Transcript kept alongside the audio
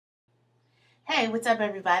Hey, what's up,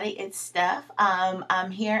 everybody? It's Steph. I'm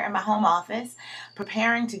here in my home office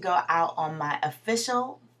preparing to go out on my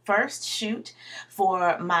official first shoot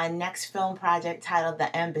for my next film project titled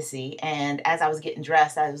The Embassy. And as I was getting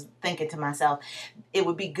dressed, I was thinking to myself, it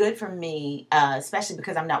would be good for me, especially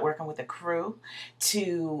because I'm not working with a crew,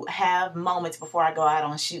 to have moments before I go out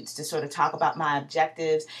on shoots to sort of talk about my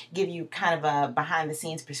objectives, give you kind of a behind the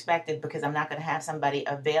scenes perspective because I'm not going to have somebody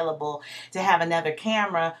available to have another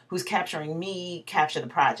camera who's capturing me capture the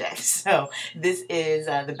project. So this is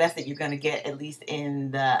the best that you're going to get, at least in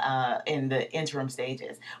the interim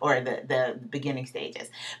stages or the beginning stages.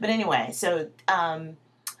 But anyway, so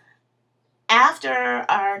after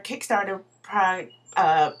our Kickstarter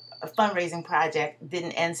fundraising project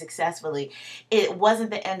didn't end successfully, it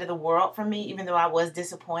wasn't the end of the world for me, even though I was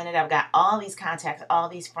disappointed. I've got all these contacts, all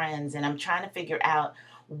these friends, and I'm trying to figure out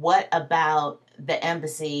what about the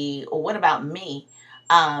embassy or what about me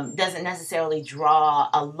doesn't necessarily draw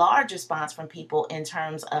a large response from people in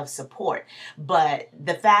terms of support. But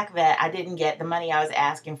the fact that I didn't get the money I was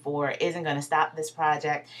asking for isn't going to stop this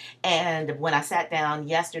project. And when I sat down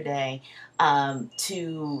yesterday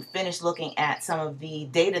to finish looking at some of the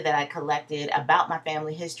data that I collected about my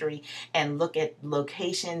family history and look at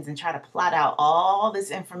locations and try to plot out all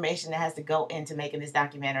this information that has to go into making this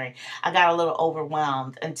documentary, I got a little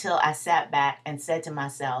overwhelmed until I sat back and said to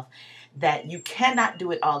myself, that you cannot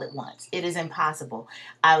do it all at once. It is impossible.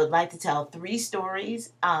 I would like to tell 3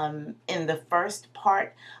 stories in the first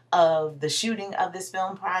part of the shooting of this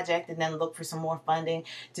film project and then look for some more funding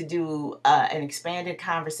to do an expanded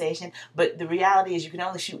conversation. But the reality is you can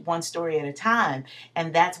only shoot 1 story at a time,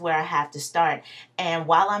 and that's where I have to start. And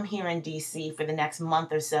while I'm here in DC for the next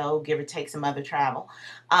month or so, give or take some other travel,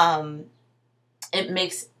 it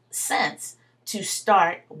makes sense to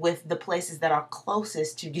start with the places that are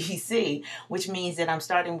closest to DC, which means that I'm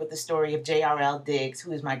starting with the story of J.R.L. Diggs,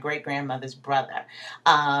 who is my great-grandmother's brother.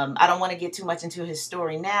 I don't want to get too much into his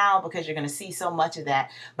story now because you're going to see so much of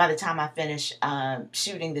that by the time I finish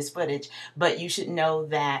shooting this footage, but you should know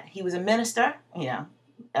that he was a minister,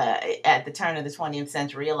 at the turn of the 20th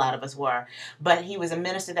century, a lot of us were, but he was a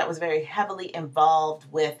minister that was very heavily involved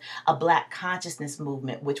with a Black consciousness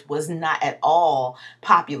movement, which was not at all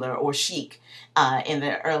popular or chic in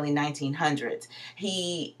the early 1900s.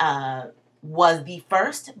 He was the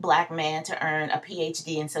first Black man to earn a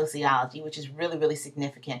PhD in sociology, which is really, really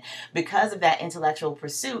significant. Because of that intellectual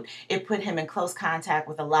pursuit, it put him in close contact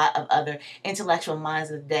with a lot of other intellectual minds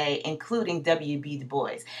of the day, including W.B. Du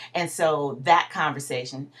Bois. And so that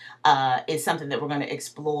conversation is something that we're going to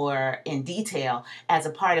explore in detail as a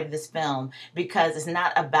part of this film, because it's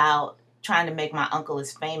not about trying to make my uncle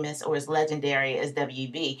as famous or as legendary as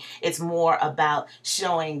WB. It's more about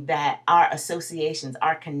showing that our associations,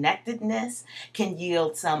 our connectedness can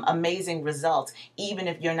yield some amazing results, even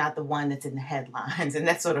if you're not the one that's in the headlines. And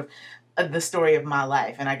that's sort of the story of my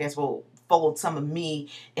life. And I guess we'll fold some of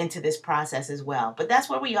me into this process as well. But that's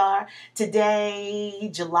where we are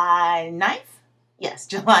today, July 9th. Yes,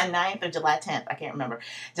 July 9th or July 10th. I can't remember.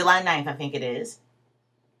 July 9th, I think it is,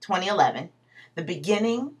 2011. The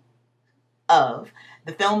beginning of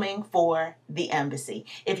the filming for The Embassy.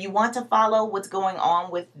 If you want to follow what's going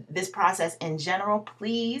on with this process in general,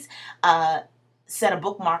 please set a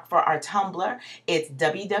bookmark for our Tumblr. It's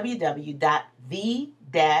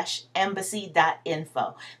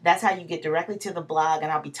www.the-embassy.info. That's how you get directly to the blog,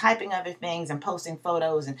 and I'll be typing other things and posting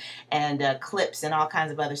photos and clips and all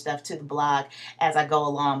kinds of other stuff to the blog as I go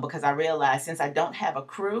along, because I realize since I don't have a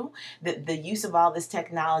crew, that the use of all this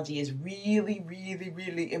technology is really, really,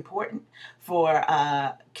 really important for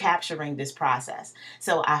capturing this process.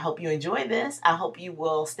 So I hope you enjoy this. I hope you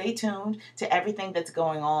will stay tuned to everything that's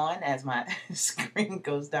going on as my screen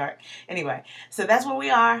goes dark. Anyway, so that's where we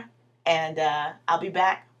are, and I'll be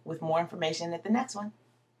back with more information at the next one.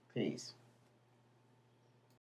 Peace.